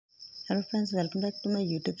Hello friends, welcome back to my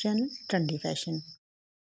YouTube channel Trendy Fashion.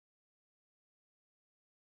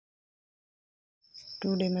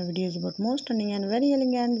 Today my video is about most stunning and very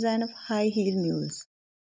elegant design of high heel mules.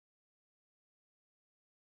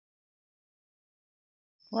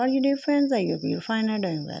 What are you doing friends? I hope you're fine and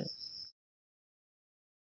doing well.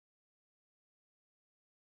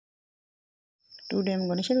 Today I'm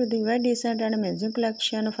going to share with you a very decent and amazing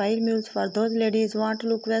collection of high heel mules for those ladies who want to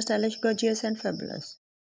look very stylish, gorgeous and fabulous.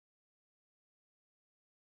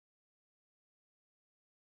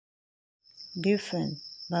 Dear friends,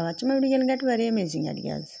 by watching my video you'll get very amazing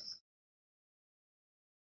ideas.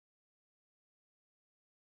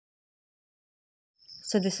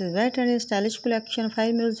 So this is very trendy stylish collection of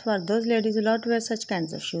high mules for those ladies who love to wear such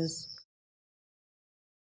kinds of shoes.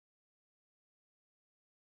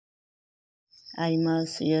 I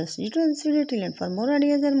must suggest you to visit Thailand for more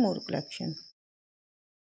ideas and more collection.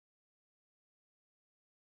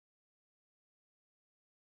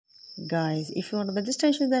 Guys, if you want to buy this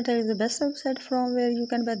tennis, then tell is the best website from where you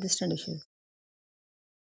can buy this tennis.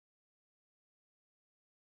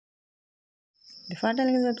 Before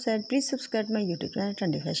telling the website, please subscribe to my YouTube channel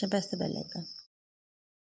Trendy Fashion. Press the bell icon.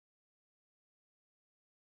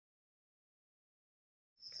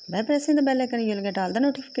 By pressing the bell icon, you'll get all the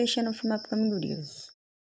notifications from upcoming videos.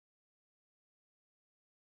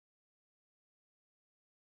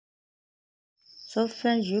 So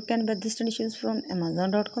friends, you can buy this tennis from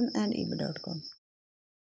Amazon.com and eBay.com.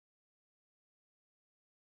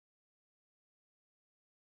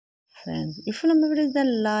 Friends, if you love my videos,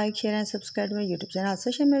 then like, share and subscribe to my YouTube channel.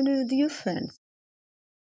 Also share my videos with your friends.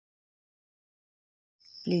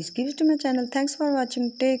 Please give it to my channel. Thanks for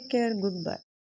watching. Take care. Goodbye.